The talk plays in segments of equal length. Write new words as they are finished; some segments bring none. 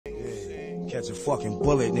Catch a fucking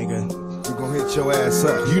bullet, nigga. We gon' hit your ass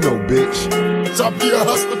up, you know, bitch. I'll be a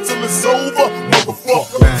hustler till it's over,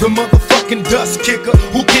 motherfucker. The motherfucking dust kicker,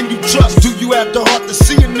 who can you trust? Do you have the heart to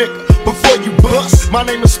see a nigga before you bust? My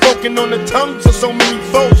name is spoken on the tongues of so many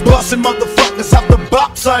foes. Bustin' motherfuckers out the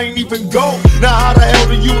box, I ain't even go. Now how the hell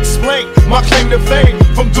do you explain my claim to fame?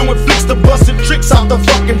 From doing flicks to busting tricks out the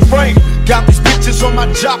fucking frame. Got these bitches on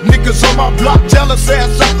my job, niggas on my block. Jealous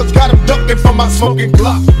ass suckers got them ducking from my smoking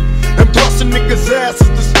Glock. And busting niggas' asses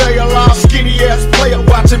to stay alive. Skinny ass player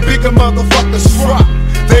watching bigger motherfuckers rock.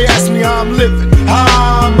 They ask me how I'm living,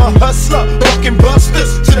 I'm a hustler, fucking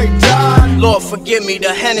busters till they die. Lord forgive me,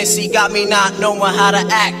 the Hennessy got me not knowing how to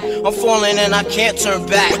act. I'm falling and I can't turn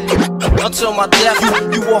back. Until my death,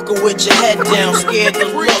 you walking with your head down, scared to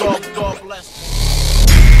look. God bless.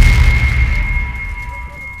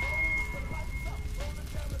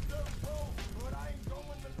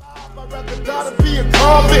 Gotta be a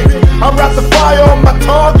convict. I'd rather fire on my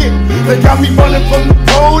target. They got me running from the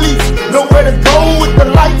police. Nowhere to go with the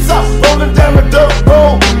lights out, rolling down the dirt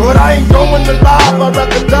road. But I ain't going alive. I'd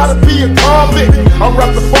rather die to be a convict. I'd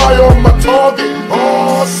rather fire on my target.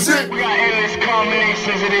 Oh shit. We got endless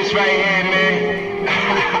combinations of this right here, man.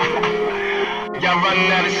 Y'all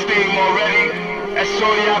running out of steam already. That's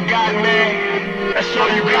all y'all got, man. That's all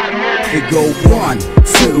you got, man. We go 1,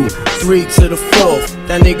 2, 3 to the 4th.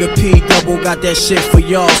 That nigga P double got that shit for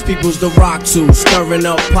y'all's people's the rock to. Stirring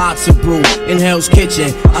up pots of brew in Hell's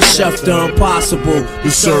Kitchen. I chef the impossible. We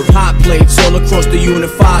serve hot plates all across the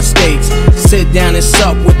unified states. Sit down and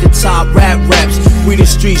sup with the top rap reps. We the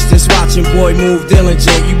streets that's watching boy move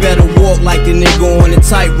diligent. You better walk like the nigga on the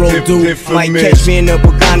tightrope, dude. Might catch me in a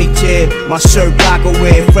Pagani chair. My shirt black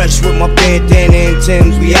away, fresh with my bandana and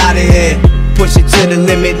Tim's. We outta here. Push it to the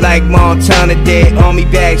limit like Montana did. Army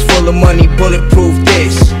bags full of money, bulletproof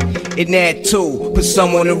this. In that too, put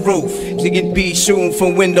some on the roof. Niggas be shooting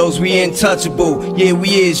from windows, we untouchable. Yeah, we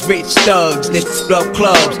is rich thugs that up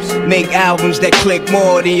clubs. Make albums that click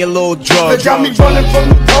more than your little drugs. They got me running from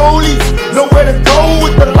the police. Nowhere to go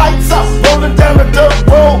with the lights out, rolling down the dirt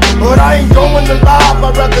road. But I ain't going alive.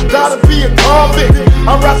 I'd rather die to be a convict.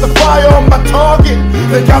 I'd rather fire on my target.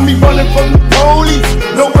 They got me running from the police.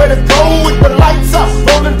 Nowhere to go with the lights out,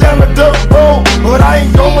 rolling down the dirt road. But I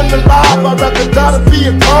ain't going alive. I'd rather die to be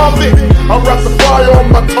a convict. I'd rather fire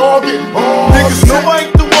on my target. Oh, niggas know I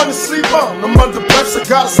ain't the one to sleep on. I'm under pressure,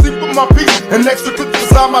 gotta sleep with my peace. And extra clips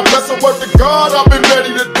inside my dress. I work to God, I've been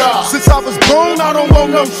ready to die. Since I was born, I don't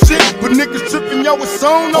want no shit. But niggas tripping, yo, it's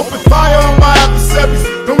on. Open fire on my adversaries.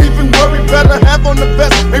 Don't even worry, better have on the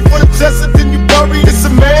vest. Ain't for the chest and then you bury. It's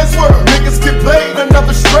a man's world, niggas get played.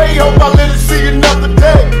 Another stray, hope I live to see another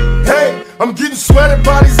day. Hey, I'm getting sweated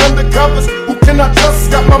by these undercovers. Who can I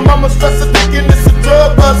trust? Got my mama stressing, thinking it's a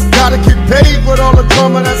drug bust. Gotta get paid with all the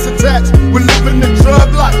drama that's attached. We're living the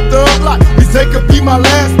drug life, thug life. These they could be my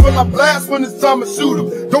last, but I blast when it's time to shoot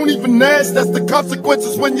 'em. Don't even ask, that's the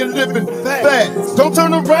consequences when you're living fast. Don't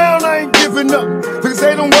turn around, I ain't giving up. Cause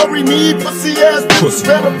they don't worry me, pussy ass bitches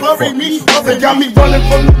better bury me. They got me running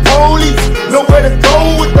from the police. Nowhere to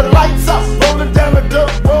go with the lights out, rolling down the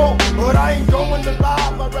dirt road. But I ain't going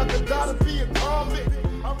alive, I'd rather die to be a convict.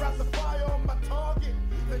 I'd rather fire on my target.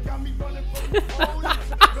 They got me running from the police.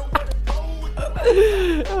 Nowhere to go with the lights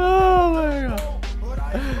out. Oh my god. But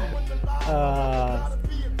I ain't going alive, I'd rather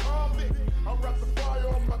be a convict. I'd rather fire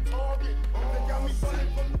on my target. They got me running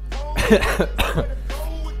from the police. Nowhere to go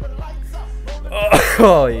with the lights out, rolling down the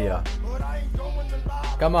Oh yeah. but I ain't going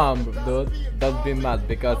alive. Come on, dude. Don't be mad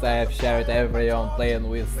because I have shared everyone playing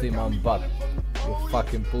with Simon Butt. You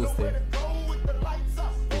fucking pussy.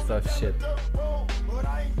 Piece of shit.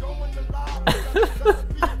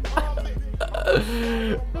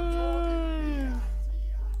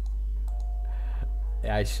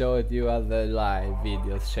 Yeah, I showed you other live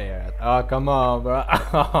videos shared. Oh, come on, bro.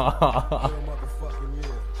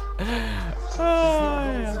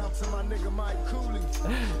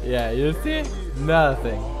 Yeah, you see?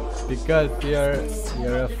 Nothing. Because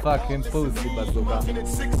you're a fucking pussy, bazooka.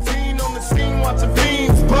 16 on the scene, watching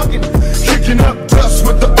fiends bugging, kicking up dust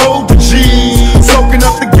with the older G's, soaking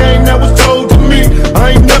up the game that was told to me.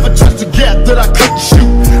 I ain't never touched a gap that I couldn't shoot.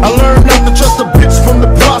 I learned not to trust a bitch from the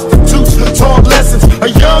prostitutes. Taught lessons, a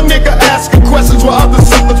young nigga asking questions while other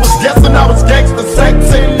suckers was guessing I was gangster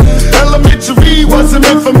sexy. Elementary wasn't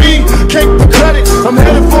meant for me. Can't for credit, I'm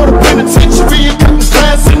headed for the penitentiary. Got the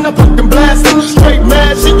class and I'm fucking blasting, straight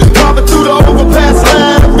mad shit, driving through the overpass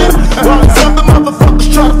line of it. While these other motherfuckers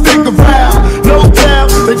try to figure out, no doubt,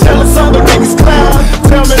 they jealous of the niggas clown.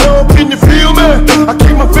 Tell me, oh, can you feel me? I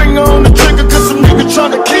keep my finger on the trigger cause some nigga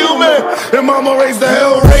tryna kill me. And mama raised the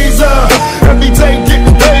hell razor, every day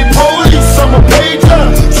getting paid police. I'm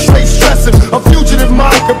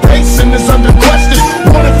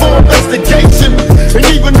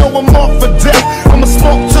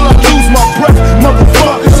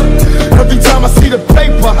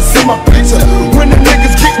in my picture. When the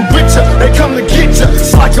niggas getting richer, they come to get ya.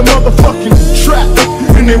 It's like a motherfucking trap.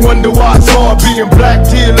 And they wonder why it's hard being black.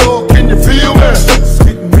 Dear Lord, can you feel me? It's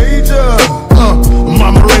getting major.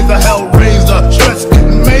 Mama raised a hell raiser. Stress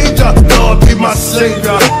getting major. Lord be my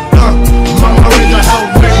savior. Mama raised a hell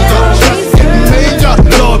raiser. Stress getting major.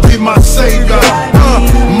 Lord be my savior.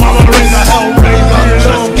 Mama raised a hell raiser.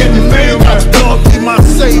 Stress getting major. Lord be my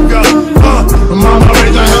savior. Mama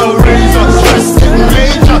raised a hell raiser. Stress getting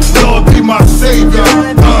major. Lord be my savior.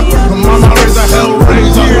 Mama raised a hell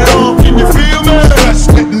raiser. Lord, can you feel me? Stress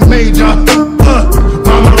getting major.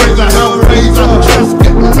 Mama raised a hell raiser. Stress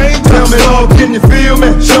getting major. Tell me, Lord, can you feel me?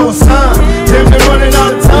 Show a sign. Damn, they're running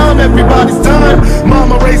out of time. Everybody's dying.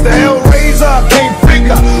 Mama raised the hell raiser. I can't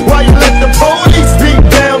figure why you let the police beat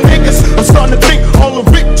down niggas. I'm starting to think all the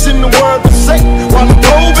rich in the world are safe, while the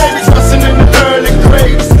poor babies rusting in the early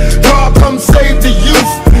graves. God, come save the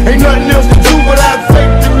youth. Ain't nothing else to do but have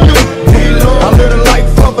faith in you. I live the life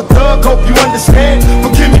of a thug. Hope you understand.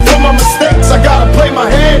 Forgive me for my mistakes. I gotta play my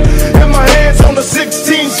hand. And my hands on the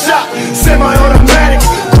 16 shot, semi-automatic,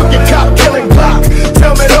 crooked cop killing block.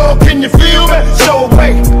 Tell me, Lord, can you feel me? Show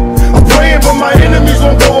away. I'm praying, but my enemies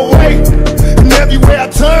won't go away. And everywhere I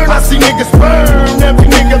turn, I see niggas burn. Every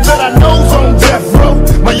nigga that I know's on death row.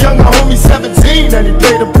 My younger homie 17 and he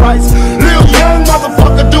paid the price. Lil young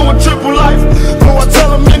motherfucker doing triple life. Though I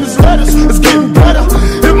tell him in his letters, it's getting better.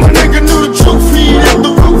 If my nigga knew the truth, he'd hit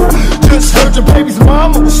the roof. Just heard your baby's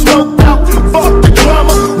mama was smoked out. Fuck the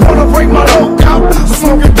drama, wanna break my loc out. So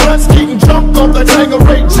smoking blunts, getting drunk off that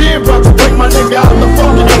Tangeray gin. About to break my nigga out the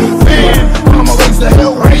fucking fan. Mama raised the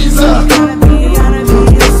hell raiser.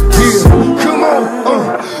 Come on,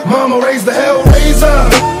 Mama raised the hell raiser.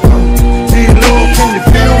 Dear Lord, can you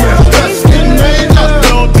feel me? Stress getting major.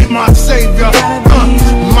 Lord be my savior.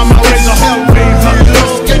 Mama raised the hell raiser.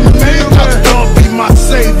 Stress getting major. Lord be my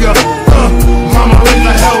savior. Mama raised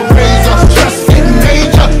the hell raiser. Stress getting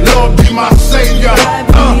major. Lord be my savior.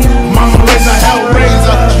 Mama raised the hell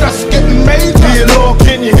raiser. Stress getting major. Dear Lord,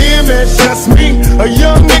 can you hear me? It's just me, a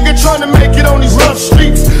young nigga trying to make it on these rough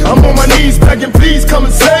streets. I'm on my knees begging, please come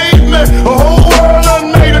and save me. A whole world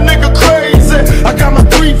done made a nigga crazy. I got my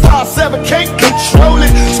 357, can't control it.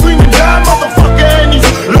 Screaming down, motherfucker, and he's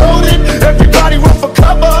loaded. Everybody run for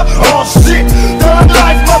cover. Oh shit, thug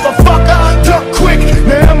life, motherfucker. Duck quick,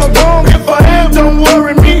 now am I wrong? If I am, don't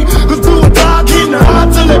worry me. Cause do or die, getting high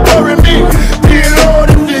till they bury me. Dear Lord,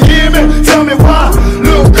 if you hear me, tell me why.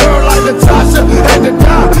 Little girl like Natasha had to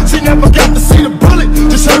die. She never got to see the bullet,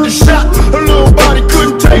 just heard the shot. Her little body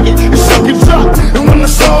couldn't take it, it shook and dropped. And when I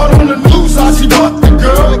saw it on the news, how she fucked the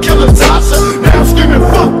girl and killed Natasha. Now I'm screaming,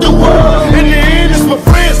 fuck the world. In the end, it's my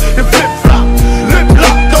friends that flip-flop. Lip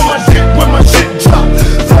locked on my shit when my shit drop.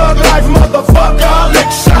 Thug life, motherfucker, I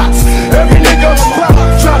lick shots. Every nigga pop,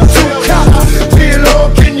 try to cop. Dear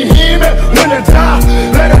Lord, can you hear me? When I die,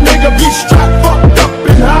 let a nigga be strapped, fucked up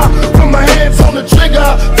and high. Put my hands on the trigger,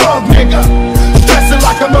 thug nigga. Stressing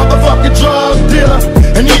like a motherfucking drug dealer.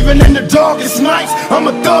 And even in the darkest nights, I'm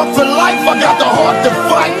a thug for life. I got the heart to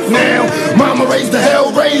fight now. Mama raised the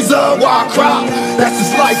hell raiser, why I cry? That's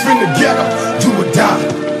his life in the ghetto, do or die.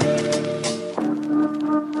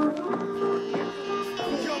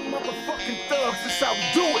 Young motherfucking thugs, that's how we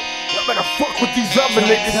do it. Y'all better fuck with these other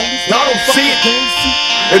niggas. Y'all don't see it.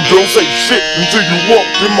 And don't say shit until you walk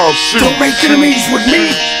in my shit. Don't make enemies with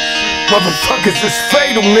me. Motherfuckers is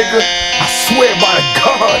fatal, nigga. I swear by the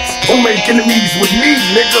gods, don't make enemies with me,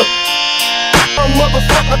 nigga. A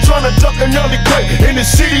motherfucker tryna duck an early quake in the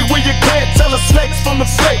city where you can't tell the snakes from the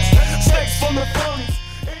fakes.